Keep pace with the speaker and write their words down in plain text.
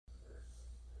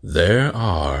There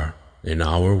are, in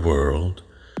our world,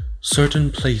 certain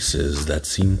places that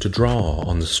seem to draw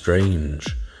on the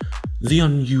strange, the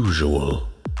unusual,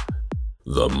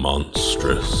 the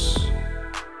monstrous.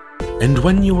 And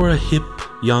when you are a hip,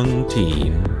 young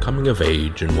teen coming of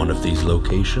age in one of these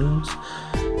locations,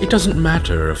 it doesn't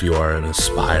matter if you are an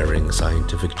aspiring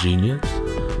scientific genius,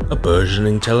 a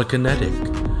burgeoning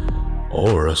telekinetic,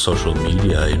 or a social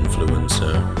media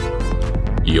influencer.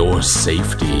 Your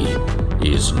safety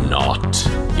is not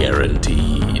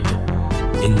guaranteed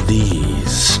in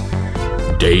these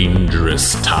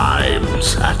dangerous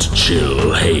times at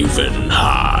Chillhaven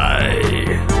High.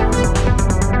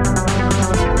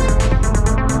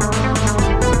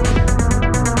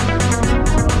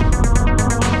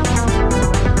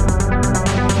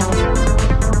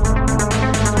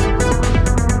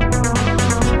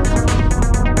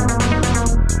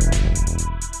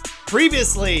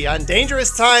 Previously on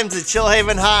Dangerous Times at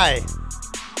Chillhaven High.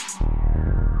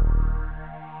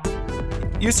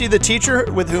 You see the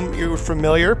teacher with whom you're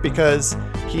familiar because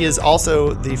he is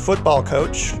also the football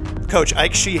coach, Coach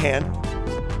Ike Sheehan.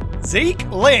 Zeke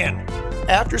Lynn.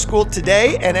 After school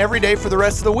today and every day for the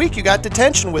rest of the week, you got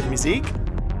detention with me, Zeke.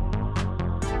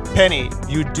 Penny,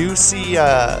 you do see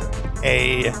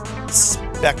a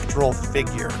spectral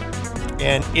figure,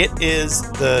 and it is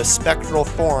the spectral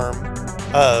form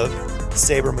of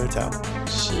Saber Muto.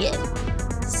 Shit.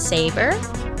 Saber?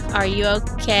 Are you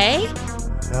okay?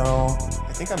 No,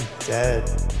 I think I'm dead.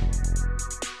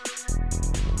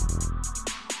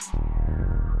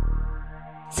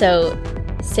 So,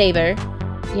 Saber,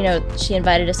 you know, she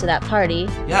invited us to that party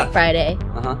Friday.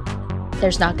 Uh-huh.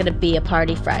 There's not going to be a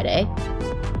party Friday.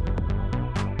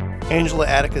 Angela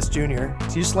Atticus Jr.,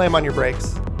 so you slam on your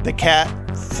brakes. The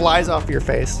cat flies off your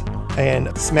face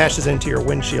and smashes into your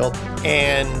windshield,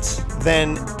 and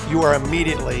then you are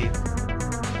immediately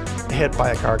hit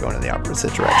by a car going in the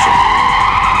opposite direction.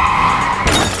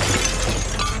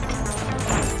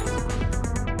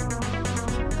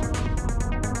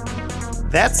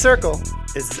 That circle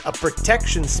is a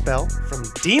protection spell from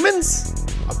demons,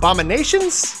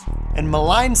 abominations, and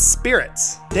malign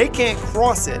spirits. They can't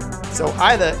cross it, so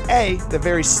either A, the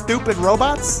very stupid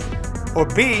robots, or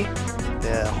B,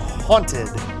 they're haunted.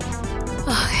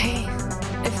 Okay,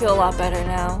 I feel a lot better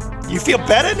now. You feel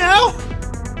better now?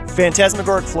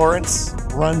 Phantasmagoric Florence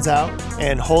runs out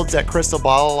and holds that crystal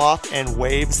ball aloft and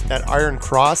waves that iron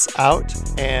cross out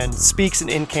and speaks an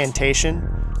incantation,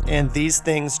 and these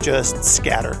things just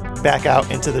scatter back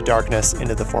out into the darkness,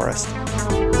 into the forest.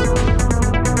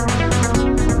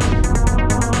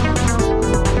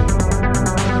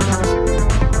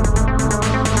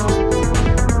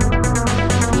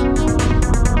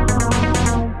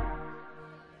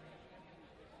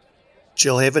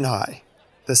 Chillhaven High,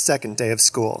 the second day of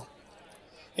school.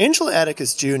 Angela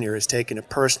Atticus Jr. is taking a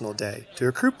personal day to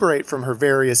recuperate from her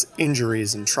various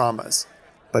injuries and traumas.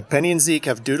 But Penny and Zeke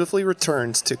have dutifully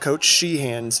returned to Coach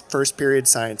Sheehan's first period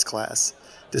science class,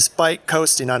 despite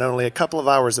coasting on only a couple of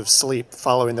hours of sleep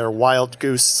following their wild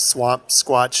goose, swamp,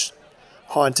 squatch,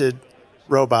 haunted,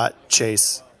 robot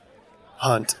chase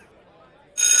hunt.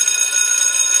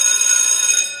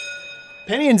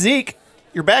 Penny and Zeke,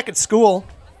 you're back at school.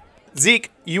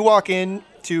 Zeke, you walk in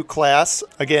to class,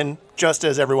 again, just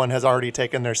as everyone has already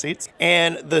taken their seats.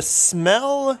 And the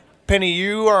smell, Penny,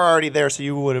 you are already there, so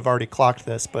you would have already clocked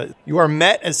this, but you are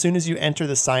met as soon as you enter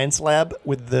the science lab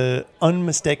with the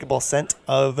unmistakable scent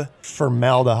of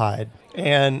formaldehyde.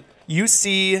 And you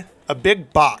see a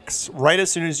big box right as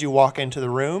soon as you walk into the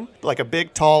room, like a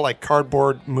big, tall, like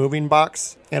cardboard moving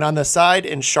box. And on the side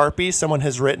in Sharpie, someone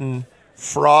has written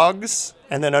frogs,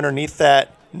 and then underneath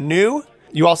that, new.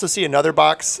 You also see another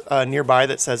box nearby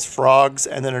that says frogs,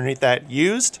 and then underneath that,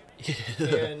 used.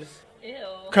 And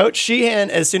Coach Sheehan,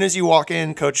 as soon as you walk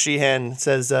in, Coach Sheehan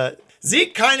says,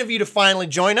 Zeke, kind of you to finally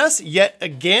join us yet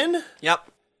again. Yep.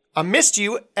 I missed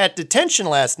you at detention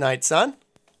last night, son.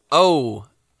 Oh,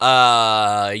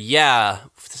 yeah.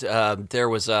 There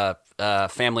was a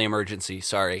family emergency,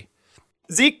 sorry.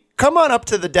 Zeke, come on up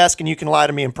to the desk and you can lie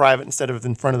to me in private instead of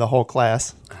in front of the whole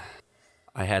class.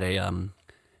 I had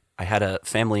a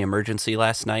family emergency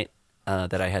last night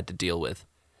that I had to deal with.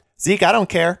 Zeke, I don't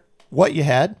care what you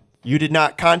had. You did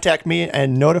not contact me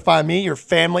and notify me. Your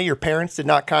family, your parents did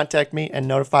not contact me and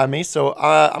notify me. So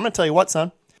I'm going to tell you what,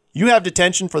 son. You have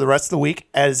detention for the rest of the week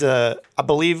as I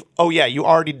believe, oh yeah, you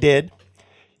already did.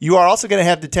 You are also going to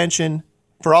have detention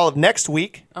for all of next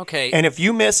week. Okay. And if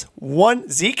you miss one,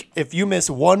 Zeke, if you miss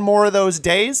one more of those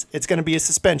days, it's going to be a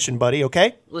suspension, buddy,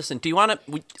 okay? Listen, do you want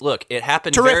to... Look, it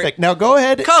happened Terrific. Now go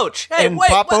ahead Coach, hey, and wait,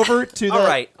 pop what? over to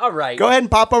the... All right. Go ahead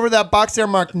and pop over to that box there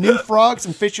marked New Frogs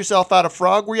and fish yourself out a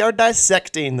frog we are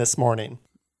dissecting this morning.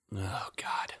 Oh,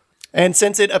 God. And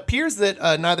since it appears that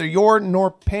neither your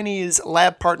nor Penny's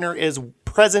lab partner is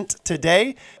present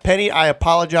today, Penny, I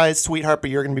apologize, sweetheart, but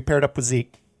you're going to be paired up with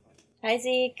Zeke. Hi,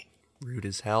 Zeke. Rude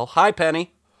as hell. Hi,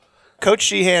 Penny. Coach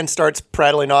Sheehan starts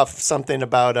prattling off something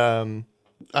about, I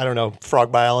don't know,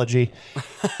 frog biology.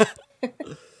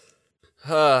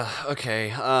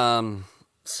 Okay.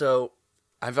 So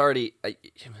I've already...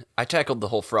 I tackled the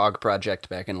whole frog project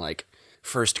back in, like,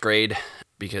 first grade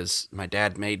because my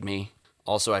dad made me.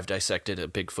 Also, I've dissected a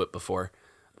Bigfoot before.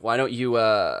 Why don't you,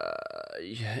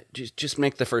 just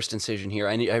make the first incision here?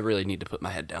 I really need to put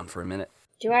my head down for a minute.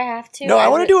 Do I have to? No, I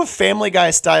want to do a Family Guy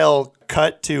style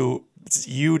cut to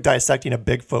you dissecting a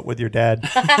Bigfoot with your dad.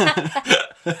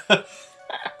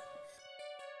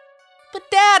 But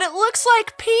Dad, it looks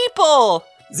like people!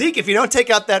 Zeke, if you don't take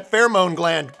out that pheromone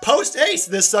gland,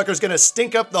 post-haste, this sucker's going to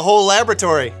stink up the whole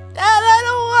laboratory. Dad, I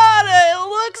don't want it! It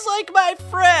looks like my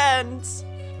friends!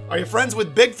 Are you friends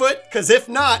with Bigfoot? Because if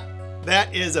not,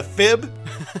 that is a fib.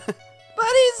 But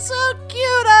he's so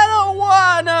cute, I don't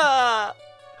wanna!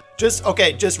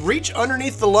 Just reach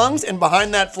underneath the lungs and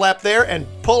behind that flap there and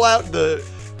pull out the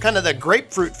kind of the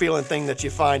grapefruit feeling thing that you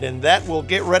find, and that will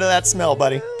get rid of that smell,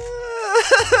 buddy.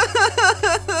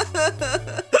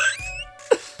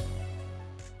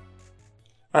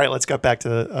 All right, let's get back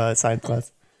to science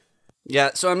class.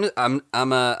 Yeah, so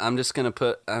I'm just gonna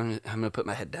put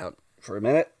my head down for a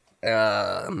minute.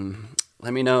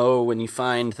 Let me know when you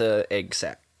find the egg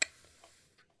sac.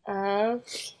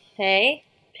 Okay.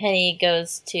 Penny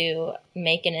goes to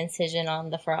make an incision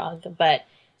on the frog, but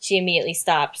she immediately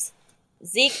stops.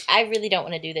 Zeke, I really don't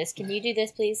want to do this. Can you do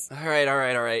this, please? All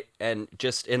right. And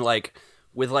just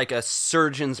with a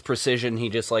surgeon's precision, he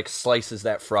just like slices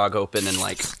that frog open and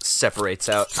like separates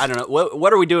out. I don't know.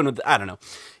 What are we doing with, I don't know.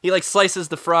 He like slices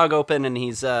the frog open and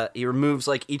he removes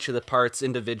like each of the parts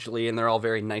individually and they're all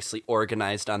very nicely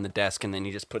organized on the desk, and then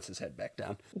he just puts his head back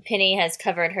down. Penny has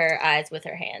covered her eyes with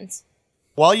her hands.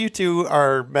 While you two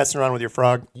are messing around with your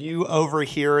frog, you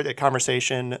overhear the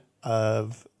conversation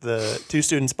of the two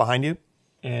students behind you,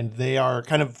 and they are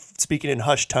kind of speaking in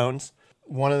hushed tones.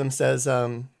 One of them says,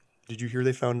 did you hear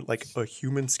they found like a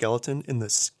human skeleton in the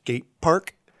skate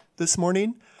park this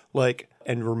morning?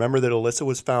 And remember that Alyssa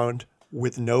was found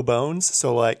with no bones.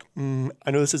 So I know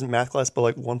this isn't math class,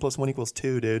 but 1 + 1 =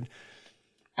 2, dude.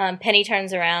 Penny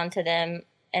turns around to them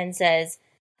and says,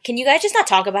 "Can you guys just not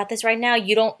talk about this right now?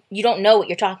 You don't know what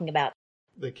you're talking about."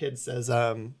 The kid says,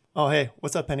 oh, hey,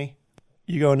 what's up, Penny?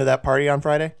 You going to that party on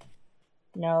Friday?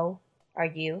 No. Are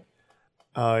you?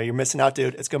 You're missing out,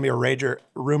 dude. It's going to be a rager.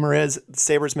 Rumor is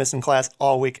Saber's missing class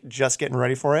all week, just getting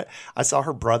ready for it. I saw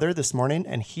her brother this morning,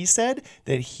 and he said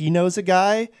that he knows a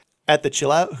guy at the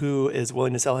Chill Out who is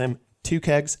willing to sell him 2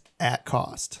 kegs at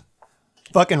cost.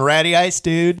 Fucking ratty ice,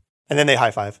 dude. And then they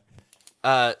high five.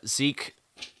 Zeke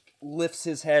lifts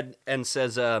his head and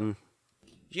says, "Did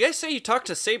you guys say you talked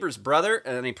to Saber's brother?"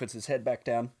 And then he puts his head back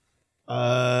down.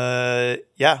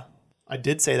 Yeah, I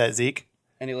did say that, Zeke.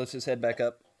 And he lifts his head back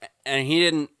up. And he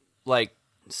didn't,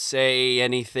 say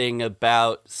anything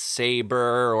about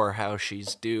Saber or how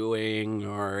she's doing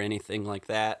or anything like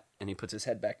that. And he puts his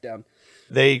head back down.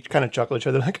 They kind of chuckle at each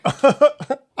other like,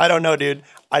 I don't know, dude.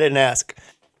 I didn't ask.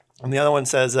 And the other one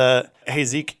says, hey,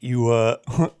 Zeke, you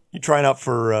trying out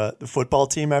for the football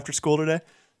team after school today?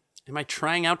 Am I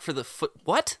trying out for the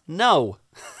what? No.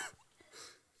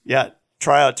 Yeah,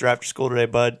 tryouts are after school today,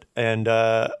 bud. And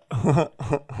I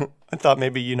thought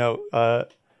maybe,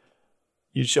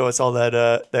 you'd show us all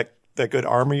that good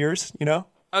arm of yours,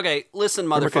 Okay, listen,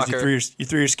 Remember 'cause motherfucker. you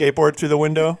threw your skateboard through the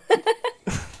window?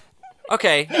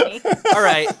 Okay, all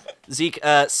right. Zeke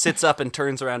sits up and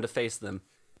turns around to face them.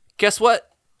 Guess what?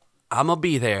 I'm gonna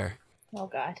be there. Oh,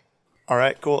 God. All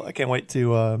right, cool. I can't wait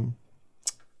to. I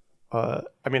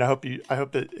hope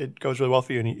that it goes really well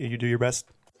for you and you do your best.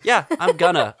 Yeah, I'm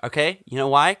gonna. Okay, you know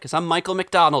why? Because I'm Michael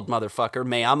McDonald, motherfucker.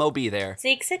 May I'm be there.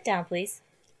 Zeke, sit down, please.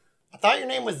 I thought your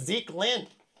name was Zeke Lynn.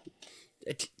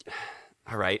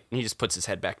 All right, and he just puts his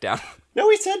head back down. No,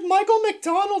 he said Michael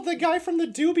McDonald, the guy from the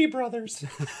Doobie Brothers.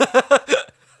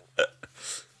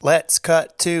 Let's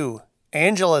cut to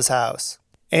Angela's house.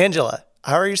 Angela,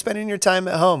 how are you spending your time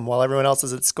at home while everyone else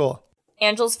is at school?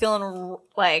 Angel's feeling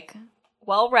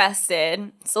well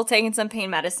rested, still taking some pain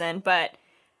medicine, but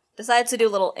decides to do a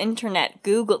little internet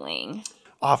Googling.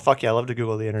 Oh, fuck yeah. I love to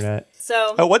Google the internet.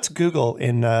 So, Oh, what's Google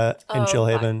in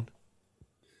Chillhaven?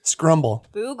 Scrumble.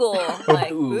 Google. Like,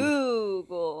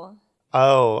 Google.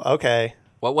 Oh, okay.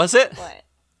 What was it? What?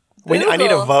 I need a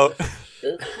Google. vote.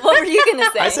 What were you going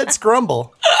to say? I said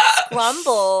Scrumble.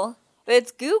 Grumble. But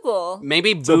it's Google.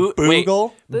 Maybe So wait,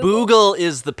 Boogle? Boogle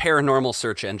is the paranormal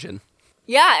search engine.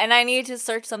 Yeah, and I need to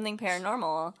search something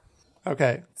paranormal.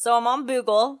 Okay. So I'm on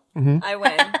Boogle. Mm-hmm. I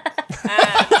win.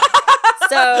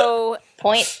 So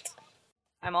Point.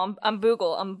 I'm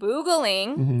Boogle. I'm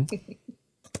Boogling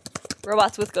Mm-hmm.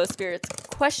 robots with ghost spirits ?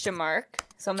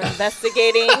 So I'm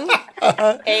investigating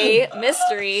a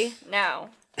mystery now.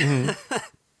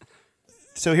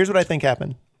 So here's what I think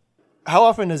happened. How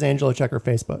often does Angela check her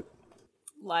Facebook?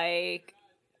 Like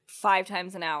 5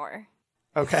 times an hour.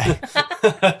 Okay.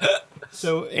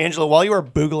 So Angela, while you are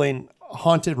Boogling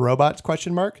haunted robots ? I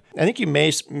think you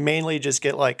may mainly just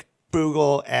get like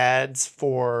Boogle ads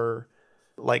for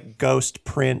like ghost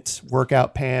print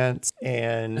workout pants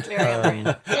and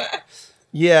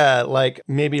yeah, like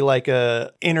maybe like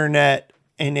a internet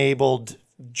enabled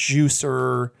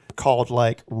juicer called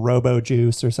like Robo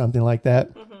Juice or something like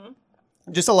that.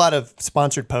 Just a lot of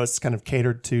sponsored posts kind of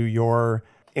catered to your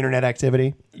internet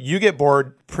activity. You get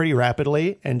bored pretty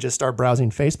rapidly and just start browsing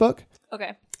Facebook.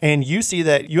 Okay. And you see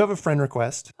that you have a friend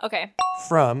request Okay.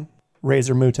 from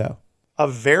Razor Muto, a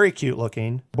very cute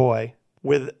looking boy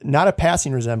with not a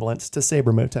passing resemblance to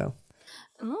Saber Muto.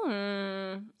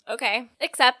 Okay.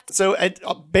 Except So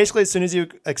basically, as soon as you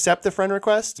accept the friend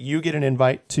request, you get an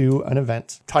invite to an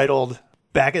event titled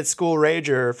Back at School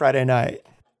Rager Friday night.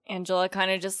 Angela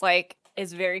kind of just like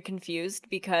is very confused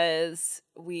because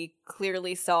we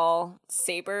clearly saw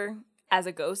Saber as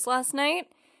a ghost last night.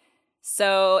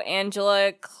 So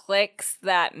Angela clicks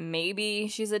that maybe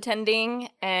she's attending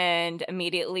and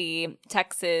immediately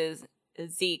texts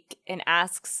Zeke and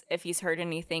asks if he's heard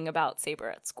anything about Saber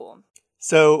at school.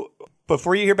 So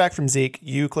before you hear back from Zeke,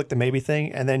 you click the maybe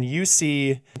thing, and then you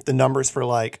see the numbers for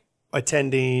like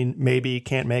attending, maybe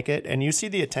can't make it, and you see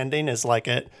the attending is like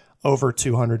at over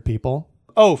 200 people.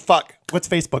 Oh, fuck. What's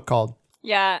Facebook called?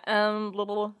 Yeah,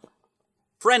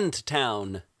 Friend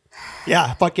Town.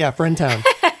 Yeah, fuck yeah, Friendtown.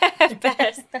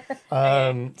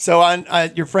 So on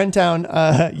your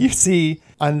Friendtown, you see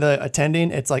on the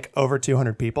attending, it's like over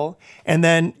 200 people. And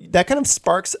then that kind of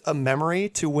sparks a memory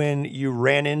to when you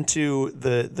ran into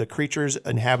the creatures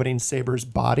inhabiting Saber's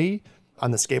body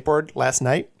on the skateboard last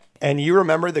night. And you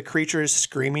remember the creatures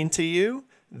screaming to you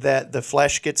that the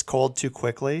flesh gets cold too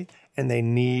quickly and they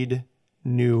need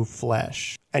new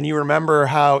flesh. And you remember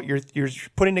how you're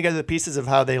putting together the pieces of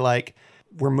how they like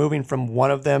we're moving from one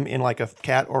of them in like a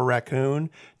cat or raccoon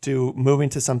to moving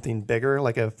to something bigger,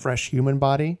 like a fresh human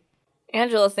body.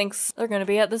 Angela thinks they're going to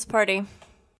be at this party.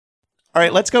 All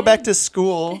right, let's go back to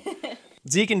school.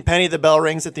 Zeke and Penny, the bell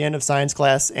rings at the end of science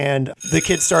class, and the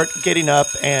kids start getting up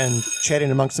and chatting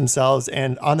amongst themselves.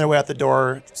 And on their way out the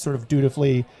door, sort of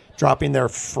dutifully dropping their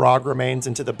frog remains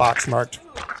into the box marked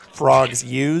frogs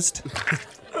used.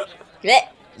 Blech.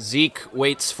 Zeke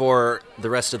waits for the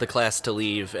rest of the class to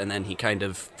leave, and then he kind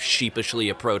of sheepishly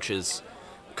approaches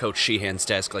Coach Sheehan's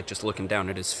desk, like just looking down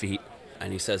at his feet.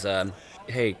 And he says,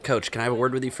 hey, Coach, can I have a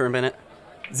word with you for a minute?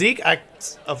 Zeke,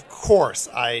 of course,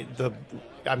 I'm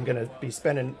going to be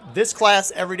spending this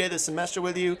class every day this semester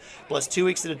with you, plus 2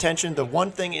 weeks of detention. The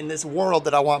one thing in this world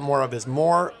that I want more of is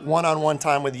more one-on-one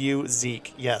time with you,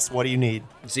 Zeke. Yes, what do you need?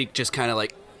 Zeke just kind of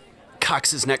like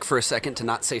cocks his neck for a second to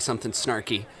not say something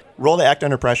snarky. Roll to act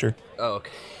under pressure. Oh,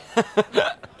 okay.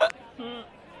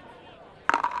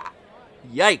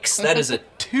 Yikes, that is a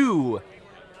 2.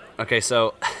 Okay,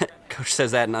 so Coach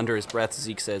says that, and under his breath,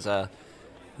 Zeke says,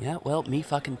 yeah, well, me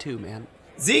fucking too, man.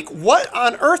 Zeke, what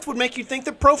on earth would make you think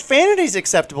that profanity is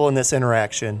acceptable in this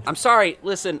interaction? I'm sorry,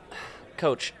 listen,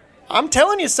 Coach. I'm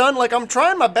telling you, son, like I'm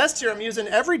trying my best here. I'm using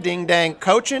every ding-dang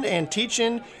coaching and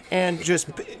teaching and just,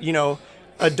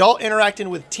 adult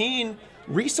interacting with teen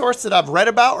resource that I've read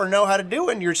about or know how to do,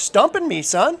 and you're stumping me,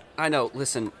 son. I know,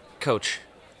 listen, Coach,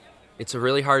 it's a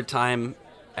really hard time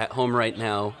at home right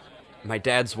now. My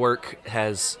dad's work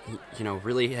has,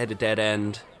 really hit a dead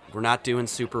end. We're not doing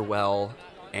super well,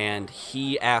 and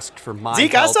he asked for my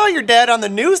Zeke, help. I saw your dad on the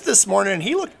news this morning, and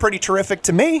he looked pretty terrific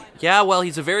to me. Yeah, well,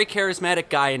 he's a very charismatic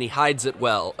guy, and he hides it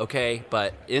well, okay?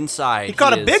 But inside, He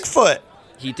caught a Bigfoot.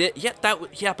 He did.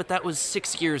 Yeah, but that was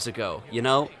 6 years ago.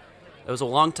 That was a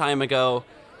long time ago.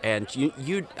 And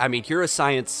you're a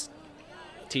science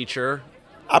teacher.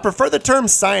 I prefer the term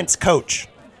science coach.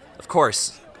 Of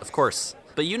course.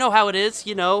 But you know how it is.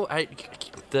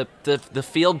 The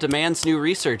field demands new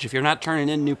research. If you're not turning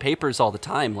in new papers all the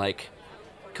time, like,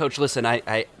 Coach, listen,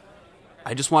 I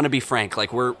I just want to be frank.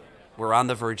 Like, we're on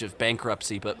the verge of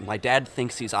bankruptcy, but my dad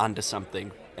thinks he's onto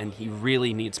something, and he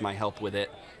really needs my help with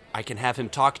it. I can have him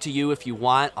talk to you if you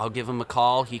want. I'll give him a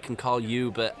call. He can call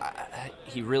you, but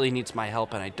he really needs my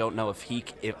help, and I don't know if he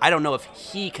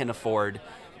can afford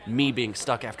me being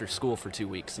stuck after school for 2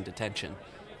 weeks in detention.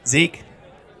 Zeke,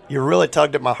 you really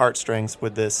tugged at my heartstrings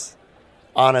with this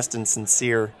honest and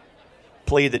sincere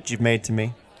plea that you've made to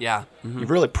me. Yeah.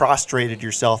 You've really prostrated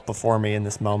yourself before me in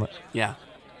this moment. Yeah.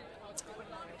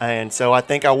 And so I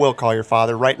think I will call your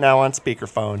father right now on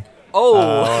speakerphone.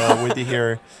 With you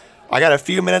here. I got a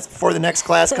few minutes before the next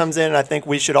class comes in, and I think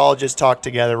we should all just talk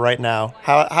together right now.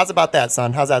 How's about that,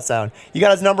 son? How's that sound? You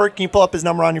got his number? Can you pull up his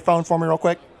number on your phone for me real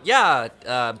quick? Yeah,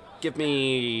 give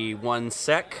me 1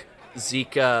 sec.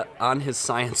 Zeke, on his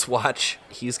science watch,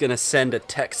 he's going to send a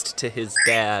text to his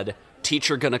dad.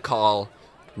 Teacher gonna call.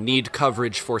 Need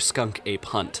coverage for skunk ape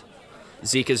hunt.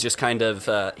 Zeke is just kind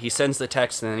of, he sends the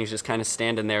text and then he's just kind of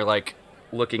standing there like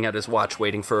looking at his watch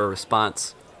waiting for a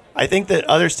response. I think that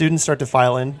other students start to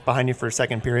file in behind you for a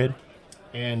second period.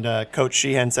 And Coach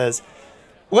Sheehan says,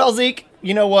 well, Zeke,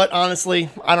 you know what? Honestly,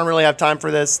 I don't really have time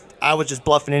for this. I was just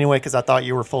bluffing anyway because I thought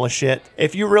you were full of shit.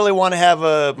 If you really want to have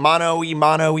a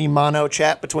mano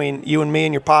chat between you and me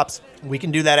and your pops, we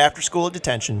can do that after school at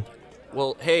detention.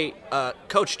 Well, hey,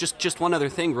 Coach, just one other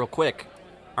thing real quick.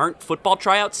 Aren't football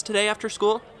tryouts today after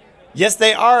school? Yes,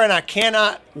 they are, and I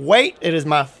cannot wait. It is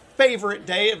my favorite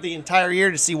day of the entire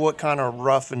year to see what kind of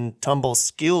rough and tumble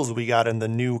skills we got in the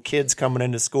new kids coming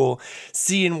into school,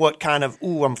 seeing what kind of,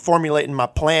 I'm formulating my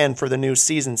plan for the new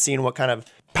season, seeing what kind of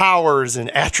powers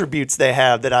and attributes they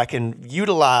have that I can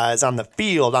utilize on the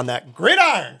field, on that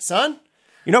gridiron, son.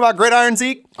 You know about gridiron,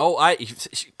 Zeke? Oh,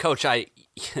 Coach,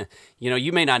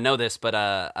 you may not know this, but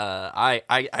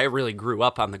I really grew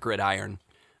up on the gridiron.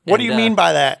 What do you mean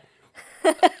by that?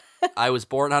 I was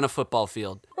born on a football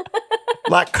field.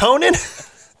 Like Conan?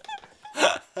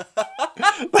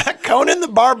 Like Conan the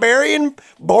Barbarian,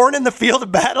 born in the field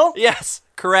of battle? Yes,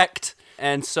 correct.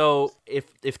 And so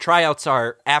if tryouts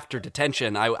are after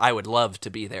detention, I would love to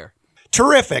be there.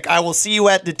 Terrific. I will see you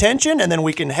at detention, and then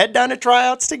we can head down to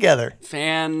tryouts together.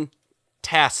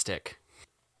 Fantastic.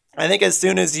 I think as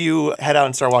soon as you head out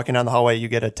and start walking down the hallway, you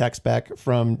get a text back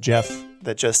from Jeff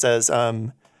that just says,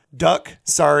 duck,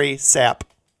 sorry, sap.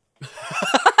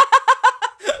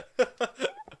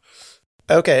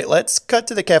 Okay, let's cut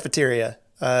to the cafeteria.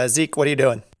 Zeke, what are you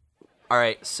doing? All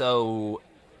right, so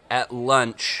at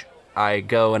lunch, I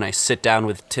go and I sit down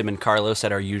with Tim and Carlos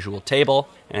at our usual table,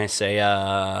 and I say,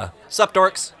 sup,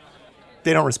 dorks?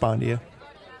 They don't respond to you.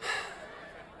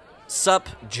 Sup,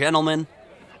 gentlemen?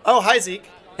 Oh, hi, Zeke.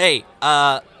 Hey,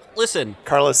 listen.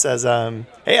 Carlos says,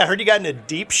 hey, I heard you got into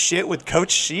deep shit with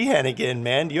Coach Sheehan again,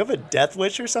 man. Do you have a death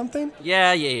wish or something?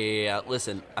 Yeah.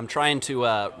 Listen, I'm trying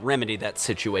to remedy that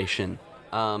situation.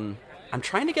 I'm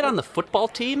trying to get on the football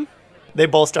team. They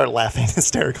both start laughing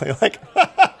hysterically, like,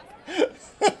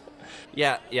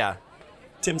 Yeah.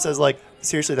 Tim says, like,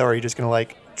 seriously, though, are you just going to,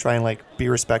 like, try and, like, be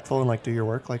respectful and, like, do your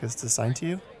work like it's assigned to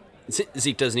you?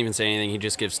 Zeke doesn't even say anything. He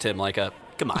just gives Tim, like, a,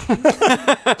 come on.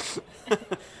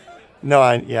 No,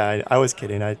 I was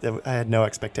kidding. I had no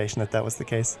expectation that was the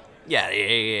case. Yeah,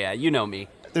 you know me.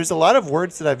 There's a lot of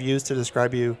words that I've used to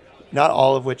describe you, not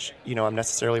all of which, I'm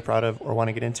necessarily proud of or want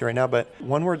to get into right now, but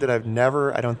one word that I've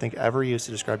never, I don't think ever used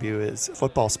to describe you is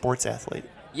football sports athlete.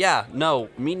 Yeah, no,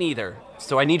 me neither.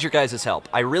 So I need your guys' help.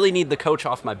 I really need the coach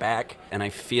off my back, and I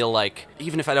feel like,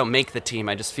 even if I don't make the team,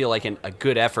 I just feel like a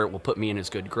good effort will put me in his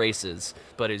good graces.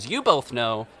 But as you both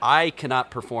know, I cannot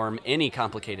perform any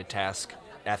complicated task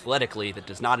athletically that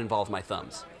does not involve my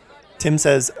thumbs. Tim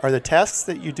says, are the tasks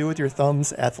that you do with your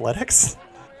thumbs athletics?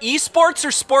 Esports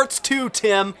are sports too,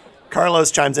 Tim.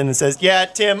 Carlos chimes in and says, yeah,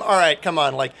 Tim, all right, come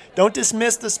on. Like, don't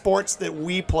dismiss the sports that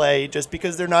we play just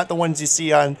because they're not the ones you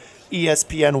see on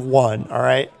ESPN 1, all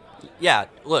right? Yeah,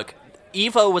 look,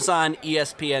 Evo was on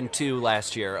ESPN 2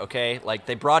 last year, okay? Like,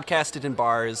 they broadcast it in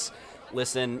bars.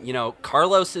 Listen,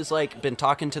 Carlos has, like, been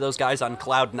talking to those guys on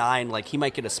Cloud9. Like, he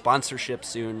might get a sponsorship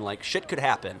soon. Like, shit could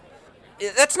happen.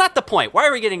 That's not the point. Why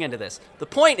are we getting into this? The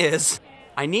point is,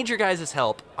 I need your guys'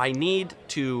 help. I need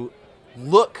to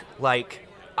look like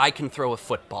I can throw a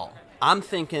football. I'm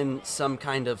thinking some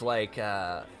kind of, like,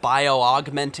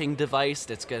 bio-augmenting device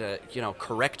that's gonna,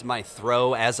 correct my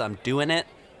throw as I'm doing it.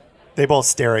 They both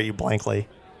stare at you blankly.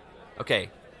 Okay,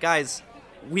 guys,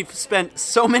 we've spent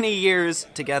so many years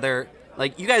together.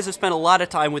 Like, you guys have spent a lot of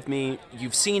time with me.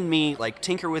 You've seen me, like,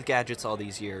 tinker with gadgets all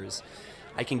these years.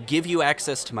 I can give you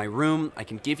access to my room. I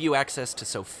can give you access to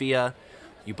Sophia.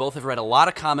 You both have read a lot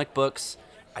of comic books.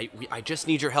 I just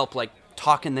need your help, like,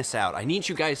 talking this out. I need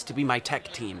you guys to be my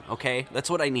tech team, okay? That's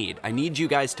what I need. I need you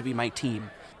guys to be my team.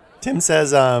 Tim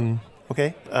says,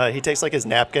 okay. He takes like his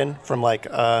napkin from like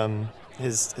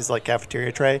his like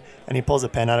cafeteria tray, and he pulls a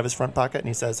pen out of his front pocket, and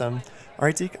he says, all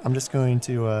right, Zeke, I'm just going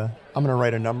to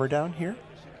write a number down here,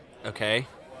 Okay.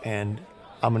 and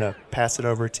I'm gonna pass it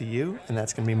over to you, and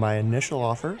that's gonna be my initial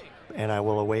offer, and I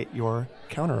will await your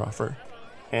counter offer.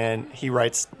 And he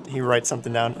writes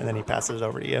something down, and then he passes it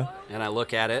over to you. And I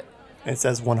look at it. And it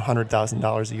says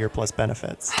 $100,000 a year plus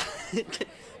benefits.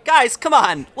 Guys, come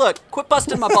on. Look, quit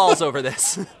busting my balls over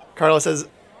this. Carlos says,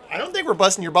 I don't think we're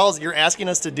busting your balls. You're asking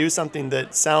us to do something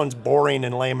that sounds boring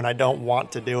and lame, and I don't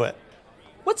want to do it.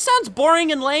 What sounds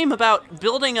boring and lame about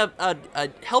building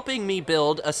helping me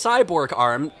build a cyborg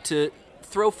arm to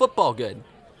throw football good?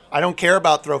 I don't care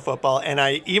about throw football,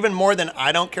 and even more than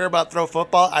I don't care about throw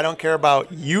football, I don't care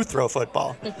about you throw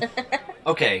football.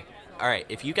 Okay, all right,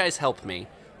 if you guys help me,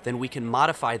 then we can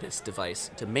modify this device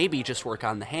to maybe just work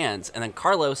on the hands. And then,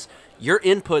 Carlos, your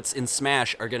inputs in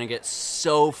Smash are going to get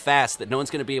so fast that no one's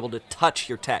going to be able to touch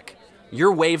your tech.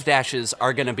 Your wave dashes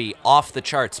are going to be off the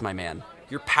charts, my man.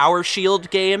 Your power shield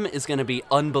game is going to be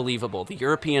unbelievable. The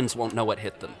Europeans won't know what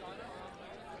hit them.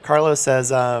 Carlos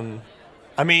says, it's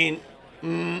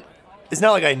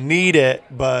not like I need it,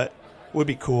 but would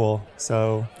be cool.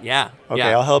 So Yeah. okay,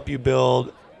 yeah. I'll help you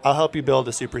build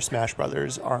a Super Smash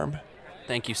Brothers arm.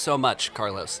 Thank you so much,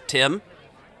 Carlos. Tim,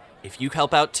 if you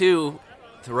help out too,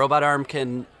 the robot arm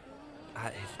can...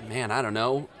 I don't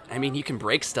know. I mean, you can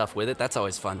break stuff with it. That's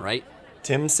always fun, right?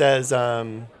 Tim says,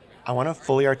 I want a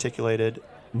fully articulated,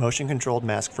 motion-controlled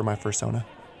mask for my fursona.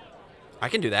 I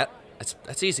can do that.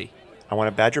 That's easy. I want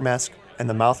a badger mask, and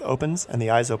the mouth opens, and the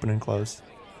eyes open and close,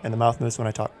 and the mouth moves when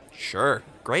I talk. Sure.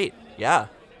 Great. Yeah.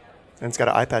 And it's got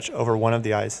an eye patch over one of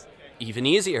the eyes. Even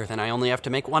easier, then I only have to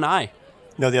make one eye.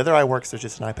 No, the other eye works. There's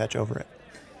just an eye patch over it.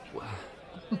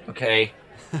 Okay.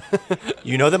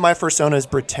 You know that my fursona is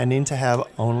pretending to have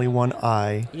only one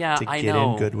eye Yeah, to I get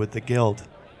know. in good with the guild.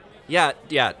 Yeah,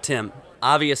 Tim.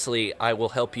 Obviously, I will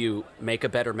help you make a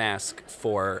better mask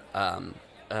for,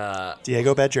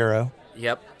 Diego Badgero.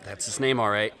 Yep, that's his name, all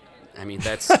right. I mean,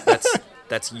 that's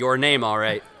that's your name, all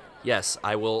right. Yes,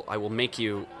 I will make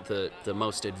you the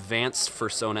most advanced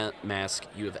fursona mask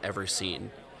you have ever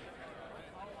seen.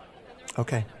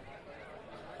 Okay.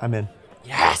 I'm in.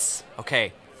 Yes.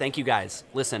 Okay. Thank you, guys.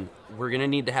 Listen, we're gonna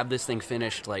need to have this thing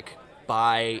finished like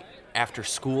by after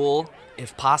school,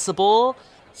 if possible.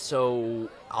 So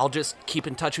I'll just keep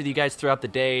in touch with you guys throughout the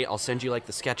day. I'll send you like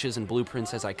the sketches and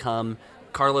blueprints as I come.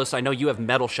 Carlos, I know you have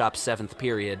Metal Shop 7th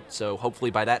period, so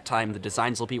hopefully by that time the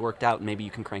designs will be worked out and maybe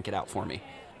you can crank it out for me.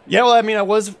 Yeah, well, I mean,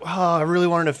 I really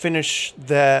wanted to finish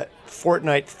that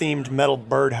Fortnite-themed metal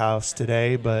birdhouse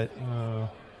today, but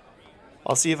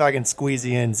I'll see if I can squeeze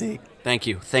you in, Zeke. Thank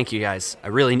you guys. I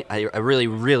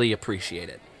really appreciate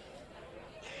it.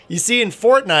 You see, in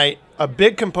Fortnite, a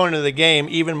big component of the game,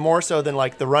 even more so than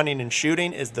like the running and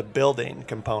shooting, is the building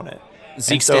component.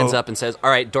 Zeke stands up and says, "All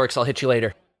right, dorks, I'll hit you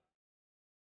later."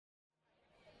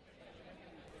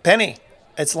 Penny,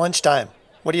 it's lunchtime.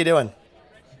 What are you doing?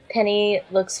 Penny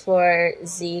looks for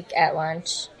Zeke at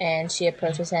lunch, and she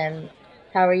approaches him.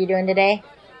 How are you doing today?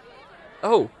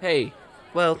 Oh, hey.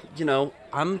 Well, you know,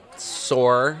 I'm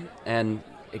sore and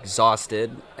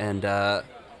exhausted, and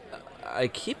I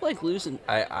keep like losing.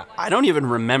 I don't even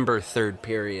remember third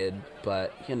period,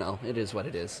 but you know, it is what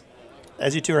it is.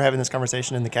 As you two are having this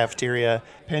conversation in the cafeteria,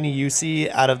 Penny, you see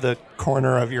out of the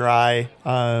corner of your eye,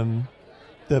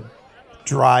 the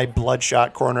dry,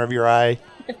 bloodshot corner of your eye,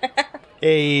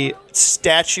 a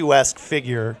statuesque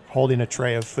figure holding a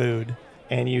tray of food.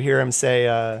 And you hear him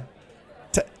say,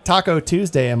 Taco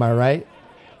Tuesday, am I right?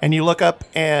 And you look up,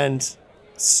 and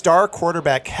star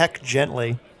quarterback Heck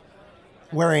Gently,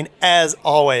 wearing, as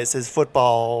always, his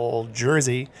football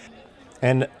jersey.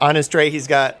 And on his tray, he's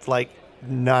got like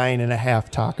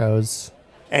 9.5 tacos.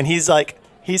 And he's like,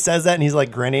 he says that, and he's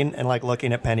like grinning and like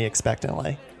looking at Penny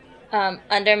expectantly.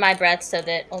 Under my breath, so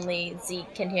that only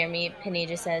Zeke can hear me, Penny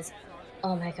just says,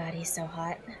 "Oh my god, he's so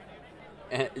hot."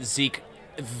 Zeke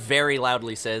very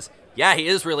loudly says, "Yeah, he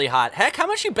is really hot. Heck, how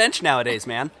much you bench nowadays,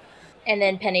 man?" And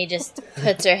then Penny just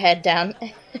puts her head down.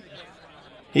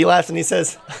 He laughs and he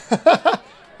says,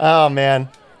 "Oh man,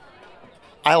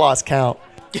 I lost count."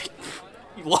 You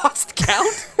lost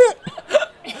count?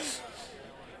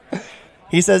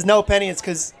 He says, "No, Penny, it's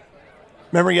because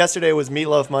remember yesterday was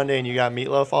Meatloaf Monday and you got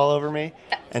meatloaf all over me,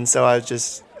 and so I was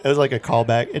just." It was like a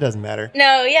callback. It doesn't matter.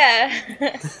 No, yeah.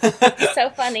 So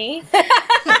funny.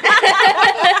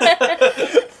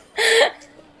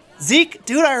 Zeke,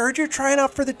 dude, I heard you're trying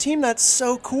out for the team. That's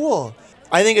so cool.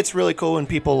 I think it's really cool when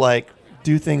people like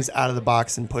do things out of the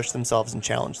box and push themselves and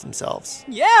challenge themselves.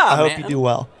 Yeah, I hope man. you do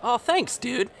well. Oh, thanks,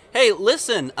 dude. Hey,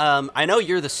 listen. I know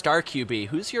you're the star QB.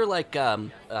 Who's your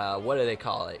what do they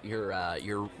call it? Your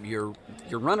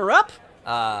runner-up?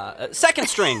 Second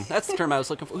string. That's the term I was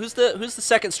looking for. Who's the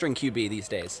second string QB these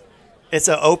days? It's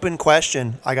an open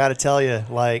question. I got to tell you,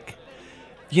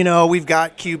 we've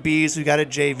got QBs, we've got a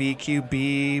JV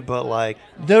QB, but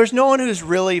there's no one who's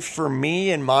really, for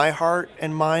me in my heart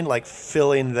and mind,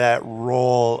 filling that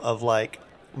role of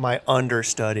my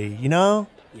understudy,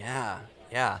 Yeah,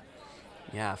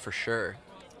 for sure.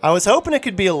 I was hoping it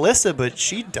could be Alyssa, but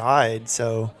she died,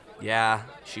 so. Yeah,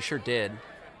 she sure did.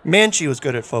 Man, she was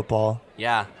good at football.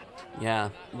 Yeah.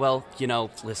 Well,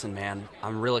 listen, man,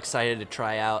 I'm real excited to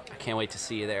try out. I can't wait to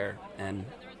see you there, and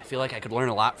I feel like I could learn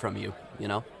a lot from you,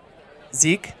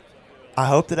 Zeke, I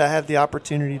hope that I have the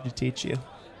opportunity to teach you.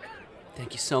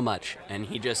 Thank you so much. And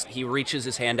he reaches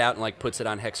his hand out and puts it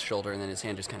on Heck's shoulder, and then his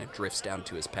hand just kind of drifts down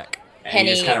to his pec. And Penny-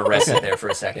 he just kind of rests it there for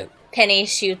a second. Penny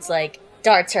shoots,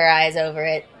 darts her eyes over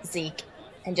at Zeke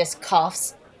and just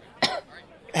coughs.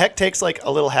 Heck takes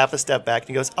a little half a step back and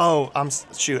he goes, "Oh, I'm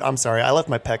sorry. I left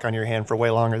my peck on your hand for way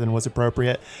longer than was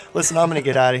appropriate. Listen, I'm gonna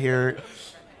get out of here.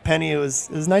 Penny, it was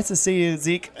nice to see you.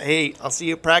 Zeke, hey, I'll see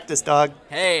you at practice, dog."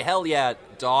 Hey, hell yeah,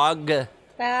 dog.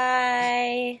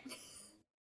 Bye.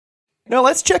 Now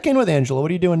let's check in with Angela. What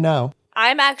are you doing now?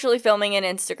 I'm actually filming an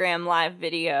Instagram live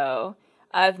video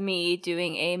of me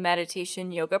doing a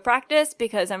meditation yoga practice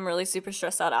because I'm really super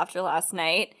stressed out after last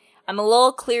night. I'm a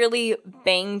little clearly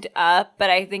banged up, but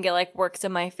I think it works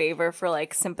in my favor for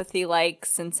sympathy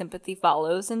likes and sympathy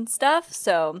follows and stuff.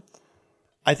 So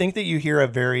I think that you hear a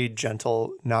very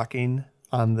gentle knocking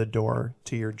on the door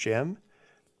to your gym,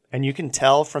 and you can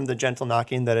tell from the gentle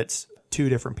knocking that it's two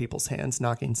different people's hands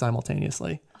knocking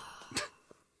simultaneously.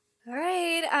 all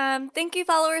right, thank you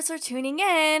followers for tuning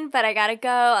in, but I gotta go.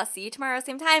 I'll see you tomorrow,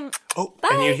 same time. Oh, Bye.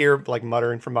 and you hear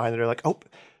muttering from behind the door "Oh,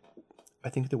 I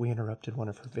think that we interrupted one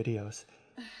of her videos.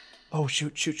 Oh,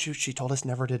 shoot. She told us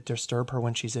never to disturb her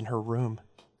when she's in her room.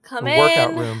 Come Her in.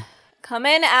 workout room." Come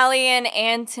in, Allie and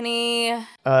Anthony.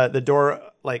 The door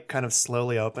kind of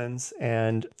slowly opens,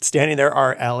 and standing there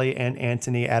are Allie and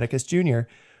Anthony Atticus Jr.,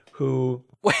 who...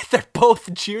 Wait, they're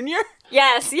both junior?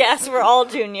 Yes, we're all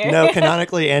junior. No,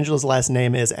 canonically, Angela's last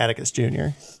name is Atticus Jr.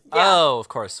 Yeah. Oh, of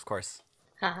course.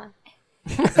 Haha.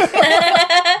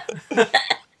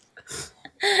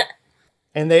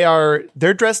 And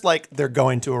they're dressed like they're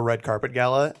going to a red carpet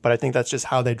gala, but I think that's just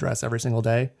how they dress every single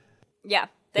day. Yeah,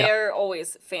 they're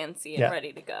always fancy and Yeah.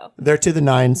 ready to go. They're to the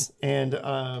nines, and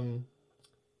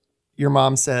your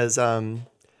mom says,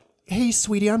 "Hey,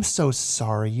 sweetie, I'm so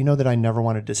sorry. You know that I never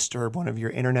want to disturb one of your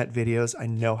internet videos. I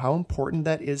know how important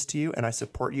that is to you, and I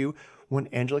support you.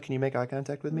 Angela, can you make eye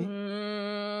contact with me?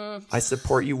 I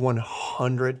support you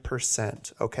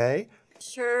 100%, okay?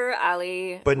 Sure,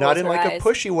 Allie. But not rolls in her a eyes.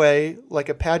 pushy way, like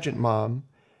a pageant mom,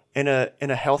 in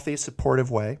a healthy, supportive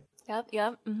way.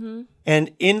 Yep. Mm-hmm.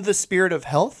 And in the spirit of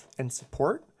health and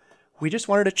support, we just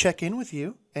wanted to check in with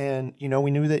you. And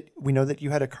we know that you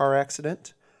had a car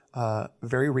accident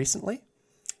very recently,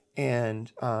 and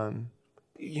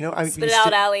Spit it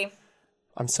out, Allie.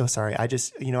 I'm so sorry. I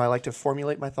just I like to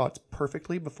formulate my thoughts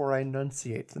perfectly before I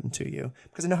enunciate them to you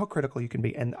because I know how critical you can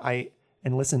be. And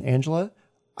listen, Angela,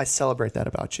 I celebrate that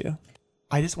about you.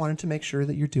 I just wanted to make sure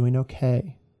that you're doing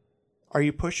okay. Are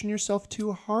you pushing yourself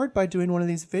too hard by doing one of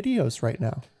these videos right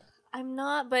now? I'm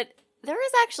not, but there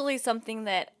is actually something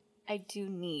that I do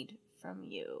need from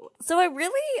you. So I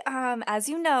really, as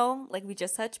you know, we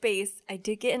just touched base, I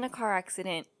did get in a car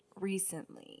accident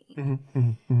recently. And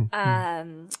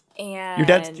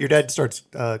Your dad starts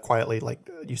quietly,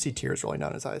 you see tears rolling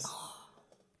down his eyes.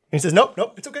 And he says, "Nope,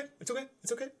 it's okay. It's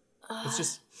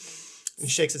just." He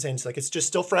shakes his hand. He's like, "It's just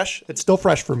still fresh. It's still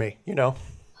fresh for me,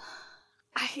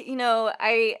 I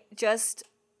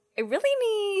really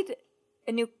need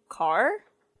a new car.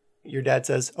 Your dad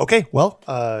says, "Okay, well,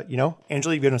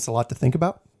 Angela, you've given us a lot to think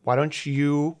about. Why don't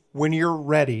you, when you're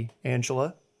ready,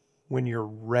 Angela,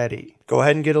 go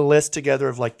ahead and get a list together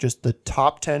of just the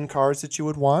top 10 cars that you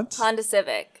would want. Honda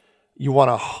Civic. You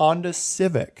want a Honda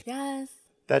Civic. Yes.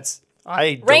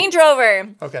 Range Rover.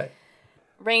 Okay.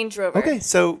 Range Rover. Okay,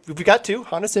 so we got two,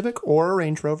 Honda Civic or a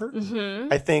Range Rover.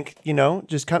 Mm-hmm. I think,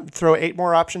 just throw 8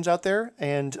 more options out there.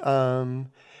 And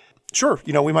sure,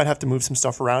 we might have to move some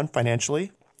stuff around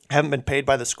financially. Haven't been paid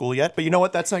by the school yet, but you know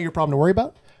what? That's not your problem to worry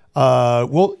about.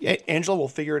 Angela will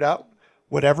figure it out.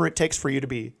 Whatever it takes for you to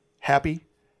be happy,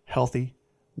 healthy,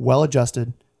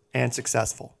 well-adjusted, and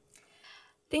successful.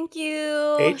 Thank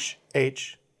you.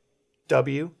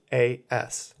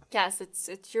 HHWAS. Yes,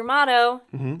 it's your motto.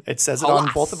 It says it on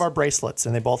Halas. both of our bracelets,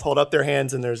 and they both hold up their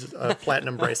hands, and there's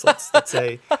platinum bracelets that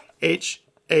say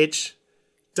HHWAS.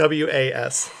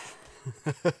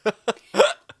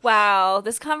 Wow,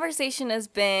 this conversation has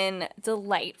been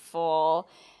delightful.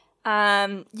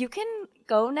 You can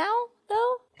go now,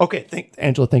 though. Okay,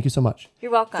 Angela, thank you so much.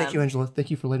 You're welcome. Thank you, Angela.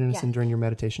 Thank you for letting us in during your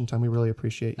meditation time. We really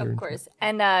appreciate your Of course.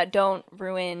 And don't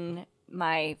ruin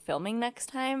my filming next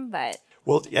time, but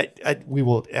Well, we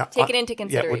will take it into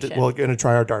consideration. Yeah, we're going to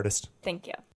try our darndest. Thank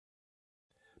you.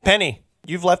 Penny,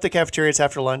 you've left the cafeteria. It's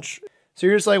after lunch. So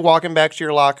you're just like walking back to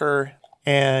your locker.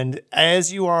 And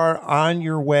as you are on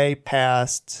your way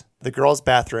past the girls'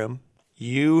 bathroom,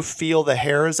 you feel the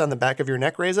hairs on the back of your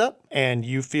neck raise up and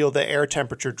you feel the air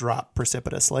temperature drop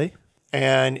precipitously.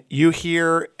 And you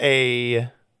hear a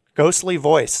ghostly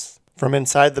voice from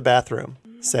inside the bathroom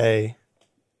say,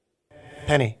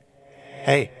 Penny,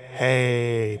 hey,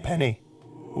 Penny.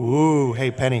 Ooh,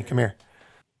 hey, Penny, come here.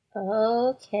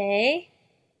 Okay.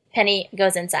 Penny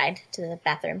goes inside to the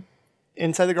bathroom.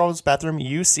 Inside the girls' bathroom,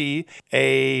 you see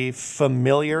a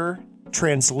familiar,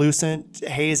 translucent,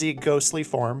 hazy, ghostly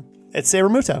form. It's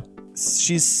Seirumoto.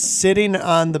 She's sitting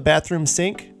on the bathroom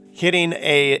sink, hitting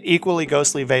a equally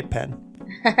ghostly vape pen.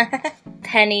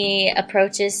 Penny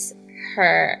approaches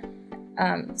her.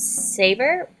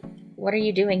 Saber, what are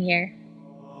you doing here?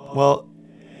 Well,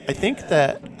 I think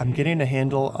that I'm getting a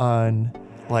handle on,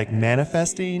 like,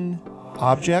 manifesting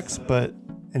objects,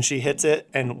 and she hits it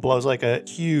and blows like a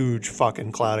huge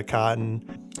fucking cloud of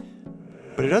cotton.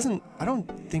 But I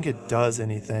don't think it does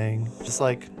anything. Just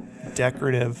like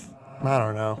decorative. I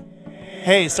don't know.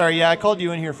 Hey, sorry, yeah, I called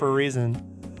you in here for a reason.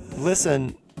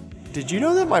 Listen, did you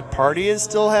know that my party is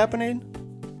still happening?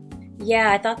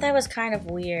 Yeah, I thought that was kind of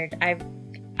weird. I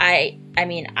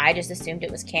mean, I just assumed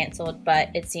it was canceled, but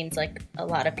it seems like a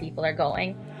lot of people are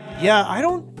going. Yeah, I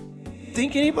don't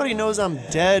think anybody knows I'm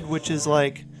dead, which is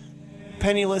like,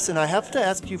 Penny, listen, I have to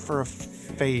ask you for a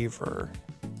favor.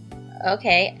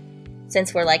 Okay.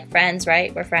 Since we're like friends,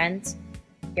 right? We're friends.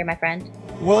 You're my friend.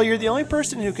 Well, you're the only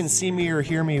person who can see me or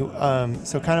hear me,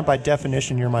 so kind of by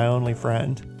definition, you're my only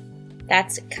friend.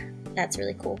 That's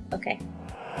really cool. Okay.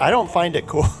 I don't find it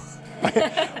cool.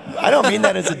 I don't mean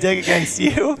that as a dig against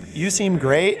you. You seem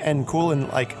great and cool and,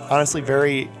 like, honestly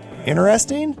very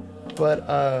interesting. But,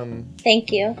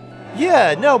 Thank you.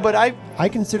 yeah, no, but I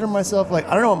consider myself, like,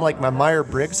 I don't know, I'm like my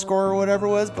Myers-Briggs score or whatever it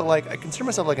was, but, like, I consider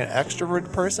myself, like, an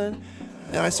extrovert person.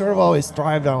 And I sort of always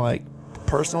thrived on, like,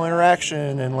 personal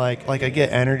interaction and, like I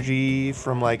get energy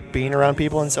from, like, being around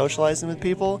people and socializing with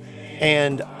people.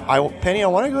 And, Penny, I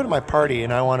want to go to my party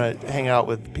and I want to hang out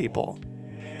with people.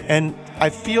 And I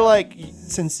feel like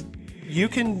since you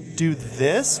can do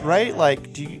this, right?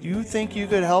 Like, do you think you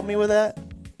could help me with that?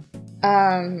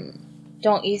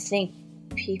 Don't you think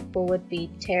people would be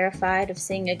terrified of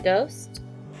seeing a ghost?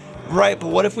 Right, but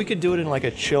what if we could do it in, like,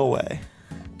 a chill way?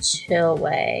 Chill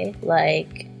way?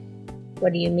 Like,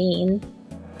 what do you mean?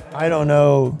 I don't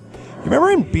know. You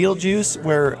remember in Beetlejuice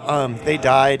where they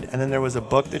died and then there was a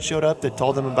book that showed up that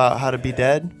told them about how to be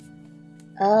dead?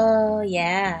 Oh,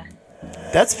 yeah.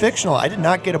 That's fictional. I did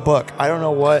not get a book. I don't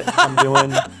know what I'm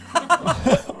doing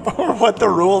or what the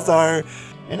rules are.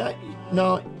 And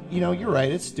you're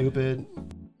right. It's stupid.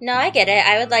 No, I get it.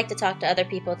 I would like to talk to other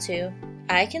people too.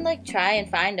 I can like try and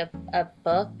find a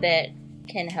book that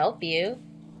can help you.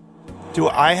 Do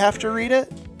I have to read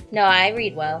it? No, I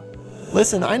read well.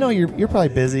 Listen, I know you're probably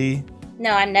busy.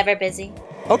 No, I'm never busy.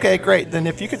 Okay, great. Then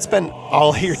if you could spend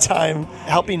all your time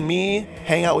helping me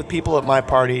hang out with people at my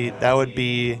party, that would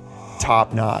be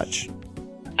top notch.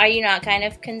 Are you not kind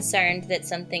of concerned that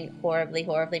something horribly,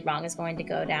 horribly wrong is going to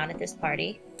go down at this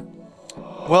party?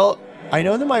 Well, I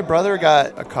know that my brother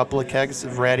got a couple of kegs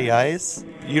of ratty ice.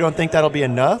 You don't think that'll be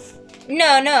enough? No,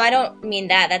 I don't mean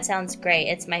that. That sounds great.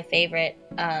 It's my favorite.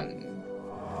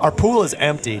 Our pool is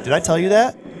empty. Did I tell you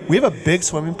that? We have a big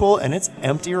swimming pool and it's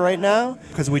empty right now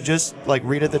because we just like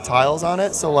redid the tiles on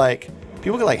it. So like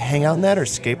people could like hang out in that or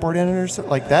skateboard in it or something.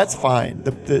 Like that's fine.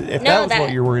 If that was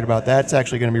what you're worried about, that's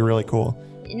actually going to be really cool.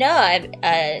 No,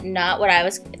 not what I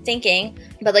was thinking.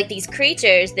 But like these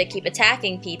creatures that keep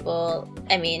attacking people,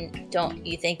 I mean, don't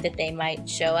you think that they might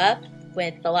show up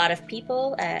with a lot of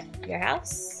people at your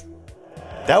house?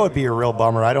 That would be a real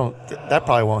bummer. That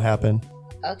probably won't happen.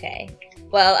 Okay.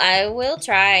 Well, I will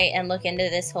try and look into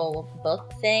this whole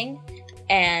book thing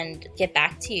and get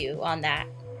back to you on that.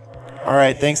 All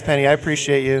right. Thanks, Penny. I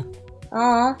appreciate you.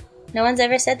 Aw, no one's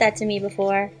ever said that to me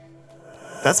before.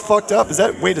 That's fucked up. Is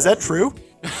that true?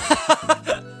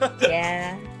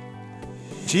 Yeah.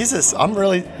 Jesus, I'm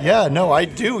really, yeah, no, I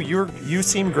do. You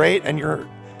seem great and you're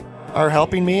are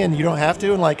helping me, and you don't have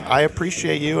to. And like, I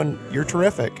appreciate you, and you're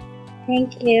terrific.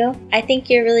 Thank you. I think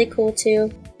you're really cool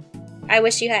too. I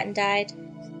wish you hadn't died.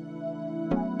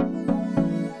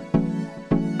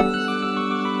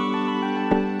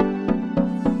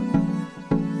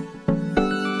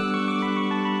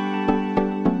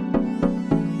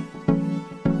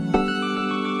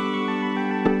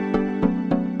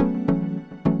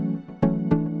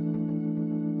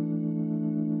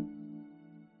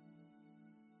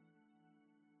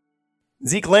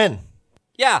 Zeke Lynn,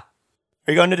 Yeah.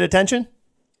 are you going to detention?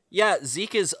 Yeah,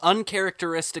 Zeke is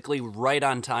uncharacteristically right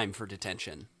on time for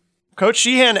detention. Coach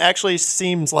Sheehan actually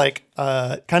seems like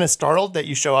kind of startled that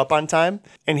you show up on time,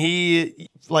 and he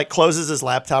like closes his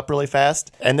laptop really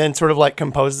fast and then sort of like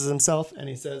composes himself, and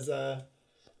he says,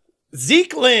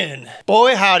 Zeke Lynn,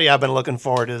 boy howdy, I've been looking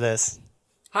forward to this.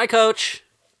 Hi, Coach.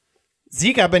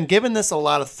 Zeke, I've been giving this a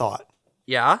lot of thought.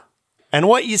 Yeah? And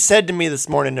what you said to me this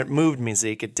morning, it moved me,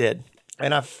 Zeke, it did.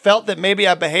 And I felt that maybe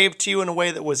I behaved to you in a way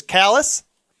that was callous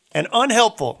and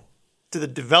unhelpful to the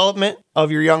development of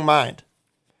your young mind.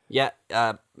 Yeah,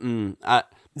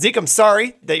 Zeke, I'm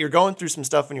sorry that you're going through some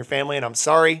stuff in your family, and I'm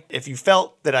sorry if you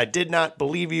felt that I did not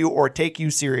believe you or take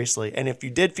you seriously. And if you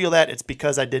did feel that, it's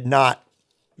because I did not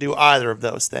do either of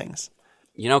those things.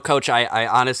 You know, Coach, I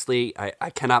honestly, I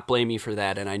cannot blame you for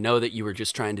that, and I know that you were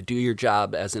just trying to do your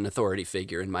job as an authority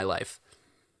figure in my life.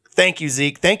 Thank you,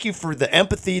 Zeke. Thank you for the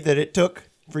empathy that it took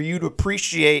for you to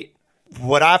appreciate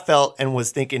what I felt and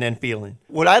was thinking and feeling.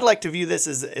 What I'd like to view this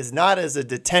is not as a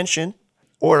detention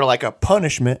or like a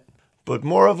punishment, but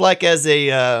more of like as a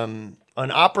an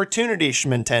opportunity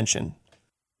shmentention.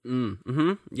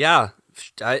 Yeah,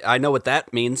 I know what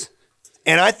that means.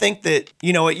 And I think that,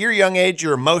 you know, at your young age,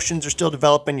 your emotions are still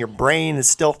developing, your brain is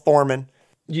still forming.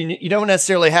 You don't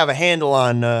necessarily have a handle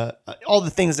on all the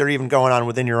things that are even going on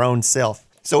within your own self.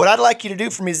 So what I'd like you to do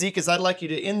for me, Zeke, is I'd like you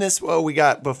to end this. Well, we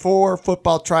got before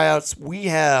football tryouts. We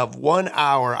have 1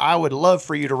 hour. I would love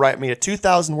for you to write me a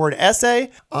 2,000-word essay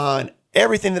on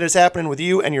everything that is happening with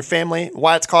you and your family,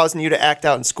 why it's causing you to act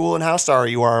out in school, and how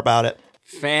sorry you are about it.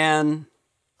 Fantastic.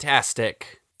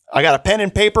 I got a pen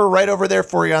and paper right over there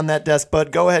for you on that desk,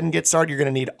 bud. Go ahead and get started. You're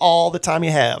going to need all the time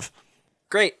you have.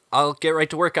 Great. I'll get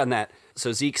right to work on that.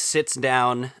 So Zeke sits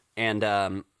down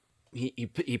and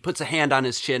he puts a hand on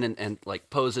his chin and like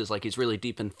poses like he's really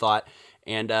deep in thought.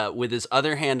 And with his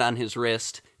other hand on his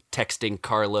wrist, texting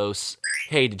Carlos,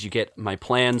 "Hey, did you get my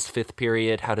plans, 5th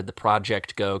period? How did the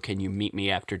project go? Can you meet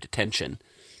me after detention?"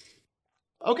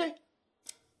 Okay.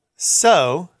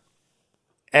 So,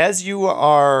 as you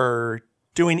are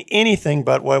doing anything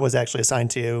but what was actually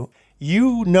assigned to you,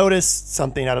 you notice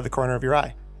something out of the corner of your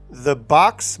eye. The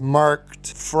box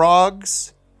marked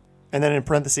frogs, and then in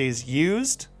parentheses,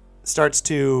 used, starts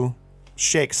to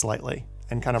shake slightly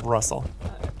and kind of rustle.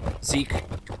 Zeke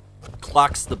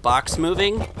clocks the box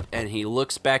moving, and he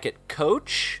looks back at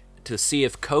Coach to see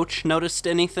if Coach noticed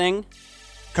anything.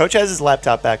 Coach has his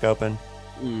laptop back open.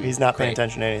 He's not paying great.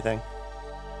 attention to anything.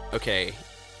 Okay,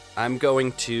 I'm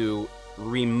going to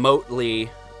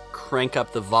remotely crank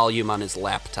up the volume on his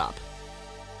laptop.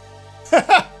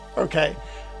 Okay.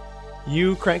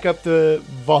 You crank up the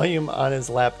volume on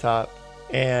his laptop,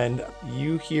 and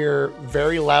you hear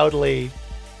very loudly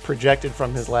projected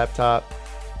from his laptop,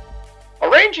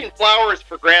 "Arranging flowers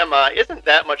for Grandma isn't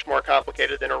that much more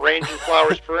complicated than arranging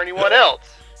flowers for anyone else.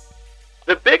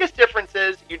 The biggest difference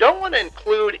is you don't want to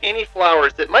include any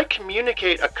flowers that might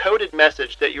communicate a coded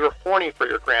message that you're horny for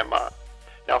your grandma.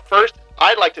 Now first,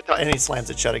 I'd like to tell..." And he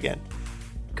slams it shut again.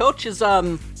 Coach, is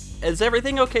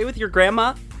everything okay with your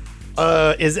grandma?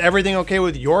 Is everything okay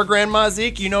with your grandma,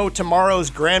 Zeke? You know, tomorrow's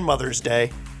Grandmother's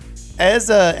Day. As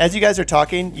you guys are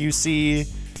talking, you see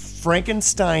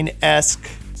Frankenstein-esque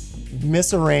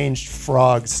misarranged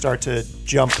frogs start to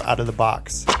jump out of the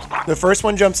box. The first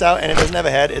one jumps out and it doesn't have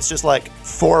a head. It's just like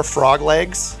 4 frog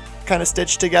legs kind of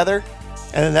stitched together.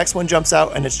 And the next one jumps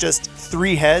out and it's just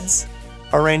 3 heads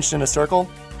arranged in a circle.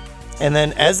 And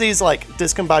then as these like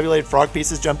discombobulated frog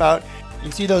pieces jump out,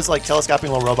 you see those like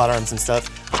telescoping little robot arms and stuff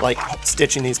like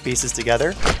stitching these pieces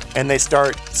together, and they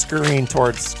start scurrying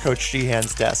towards Coach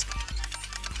Sheehan's desk.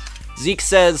 Zeke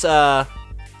says,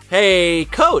 "Hey,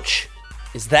 Coach,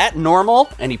 is that normal?"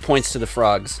 And he points to the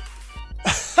frogs.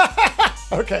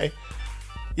 Okay.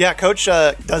 Yeah, Coach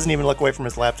doesn't even look away from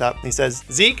his laptop. He says,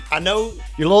 "Zeke, I know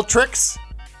your little tricks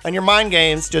and your mind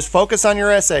games. Just focus on your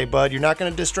essay, bud. You're not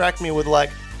going to distract me with like,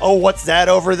 oh, what's that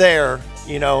over there?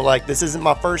 You know, like this isn't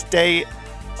my first day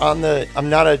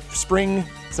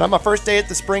it's not my first day at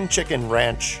the Spring Chicken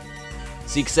Ranch."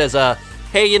 Zeke says,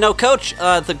 "Hey, you know, Coach,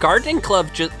 the gardening club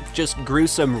just grew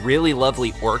some really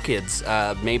lovely orchids.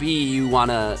 Maybe you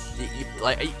wanna,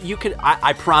 you could.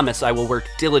 I promise I will work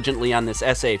diligently on this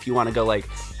essay. If you want to go, like,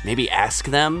 maybe ask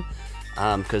them,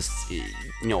 because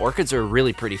orchids are a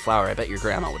really pretty flower. I bet your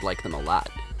grandma would like them a lot.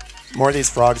 More of these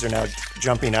frogs are now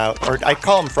jumping out, or I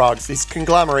call them frogs. These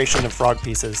conglomeration of frog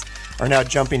pieces are now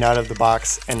jumping out of the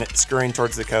box and scurrying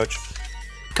towards the coach.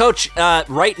 Coach,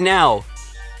 right now.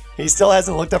 He still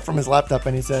hasn't looked up from his laptop,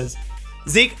 and he says,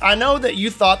 Zeke, I know that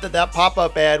you thought that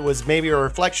pop-up ad was maybe a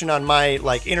reflection on my,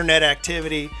 internet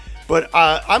activity, but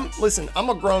I'm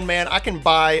a grown man. I can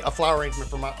buy a flower arrangement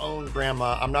for my own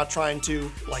grandma. I'm not trying to,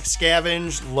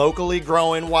 scavenge locally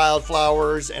growing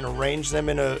wildflowers and arrange them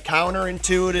in a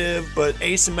counterintuitive but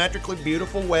asymmetrically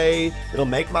beautiful way that'll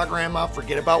make my grandma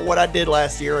forget about what I did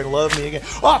last year and love me again.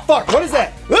 Oh, fuck, what is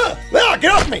that?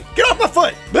 Get off me! Get off my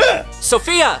foot!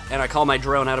 Sophia! And I call my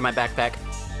drone out of my backpack.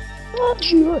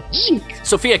 Bonjour, Zeke.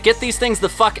 Sophia, get these things the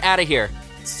fuck out of here.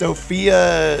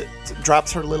 Sophia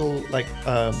drops her little,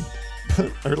 her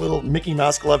little Mickey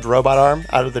Mouse gloved robot arm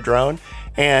out of the drone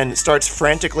and starts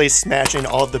frantically smashing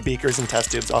all of the beakers and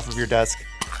test tubes off of your desk.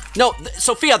 No,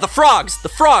 Sophia, the frogs!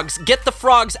 Get the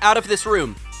frogs out of this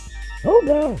room. Oh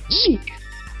no, Zeke.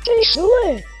 Take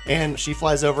away. And she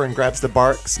flies over and grabs the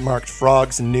box marked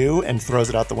frogs new and throws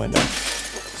it out the window.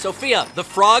 Sophia, the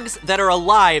frogs that are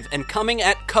alive and coming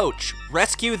at Coach.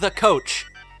 Rescue the coach.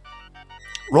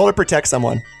 Roll to protect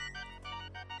someone.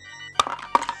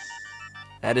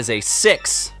 That is a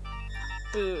 6.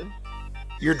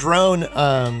 Your drone,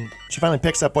 she finally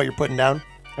picks up what you're putting down.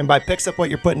 And by picks up what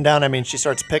you're putting down, I mean she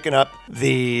starts picking up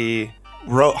the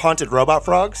haunted robot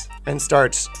frogs and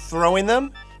starts throwing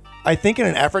them. I think in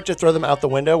an effort to throw them out the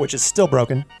window, which is still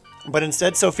broken. But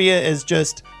instead, Sophia is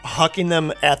just hucking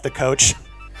them at the coach.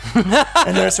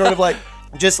 And they're sort of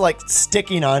just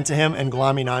sticking onto him and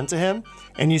glomming onto him.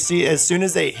 And you see as soon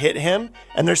as they hit him,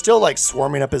 and they're still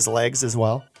swarming up his legs as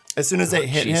well. As soon as they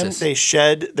hit him, they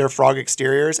shed their frog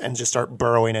exteriors and just start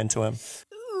burrowing into him.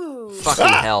 Fucking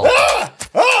hell.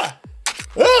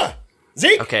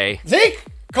 Zeke! Okay. Zeke!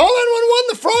 Call 911,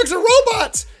 the frogs are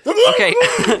robots! Okay.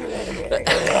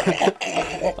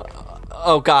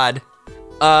 Oh, God.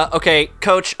 Okay,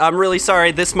 Coach, I'm really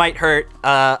sorry. This might hurt.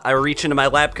 I reach into my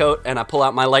lab coat and I pull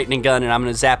out my lightning gun and I'm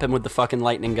gonna zap him with the fucking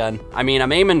lightning gun. I mean,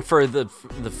 I'm aiming for the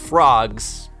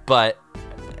frogs, but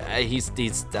he's.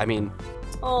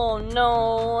 Oh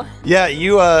no. Yeah,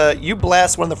 you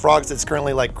blast one of the frogs that's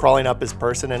currently crawling up his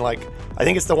person, and I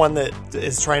think it's the one that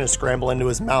is trying to scramble into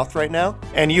his mouth right now.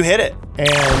 And you hit it,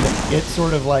 and it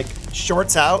sort of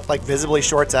shorts out, visibly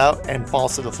shorts out, and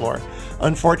falls to the floor.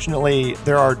 Unfortunately,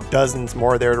 there are dozens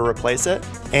more there to replace it.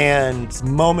 And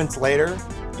moments later,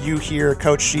 you hear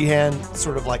Coach Sheehan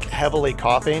sort of heavily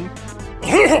coughing.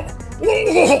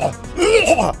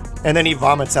 And then he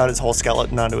vomits out his whole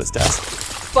skeleton onto his desk.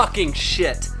 Fucking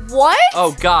shit. What?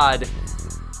 Oh, God.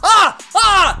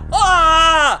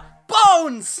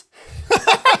 Bones!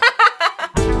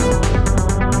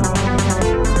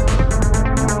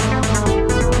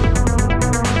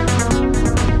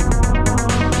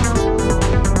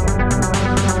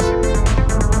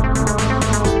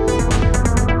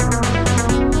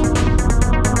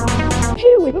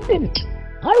 Hey, wait a minute.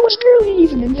 I was barely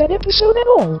even in that episode at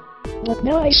all. But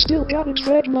now I still gotta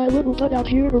drag my little butt out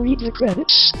here to read the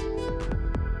credits.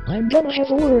 I'm gonna have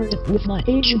a word with my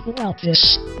agent about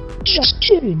this. Just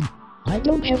kidding. I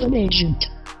don't have an agent.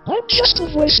 I'm just a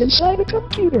voice inside a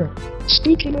computer.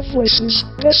 Speaking of voices,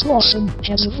 Bess Lawson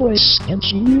has a voice, and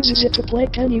she uses it to play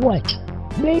Penny White.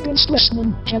 Megan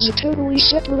Stressman has a totally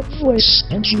separate voice,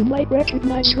 and you might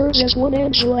recognize hers as one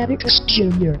Angela Atticus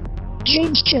Jr.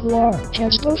 James Chedlar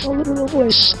has both a literal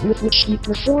voice with which he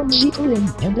performs Zeke Lynn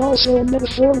and also a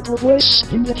metaphorical voice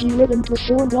in that he wrote and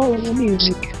performed all of the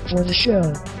music for the show.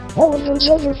 All of those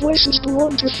other voices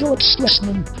belong to Philip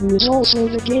Stressman, who is also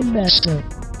the game master.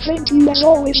 Thank you as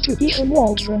always to Ethan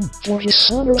Waldron for his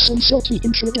sonorous and silky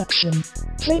introduction.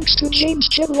 Thanks to James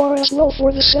Chedlar as well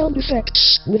for the sound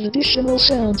effects, with additional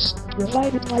sounds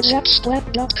provided by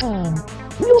Zapsplat.com.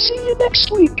 We'll see you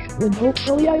next week, when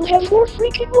hopefully I'll have more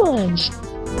freaking lines.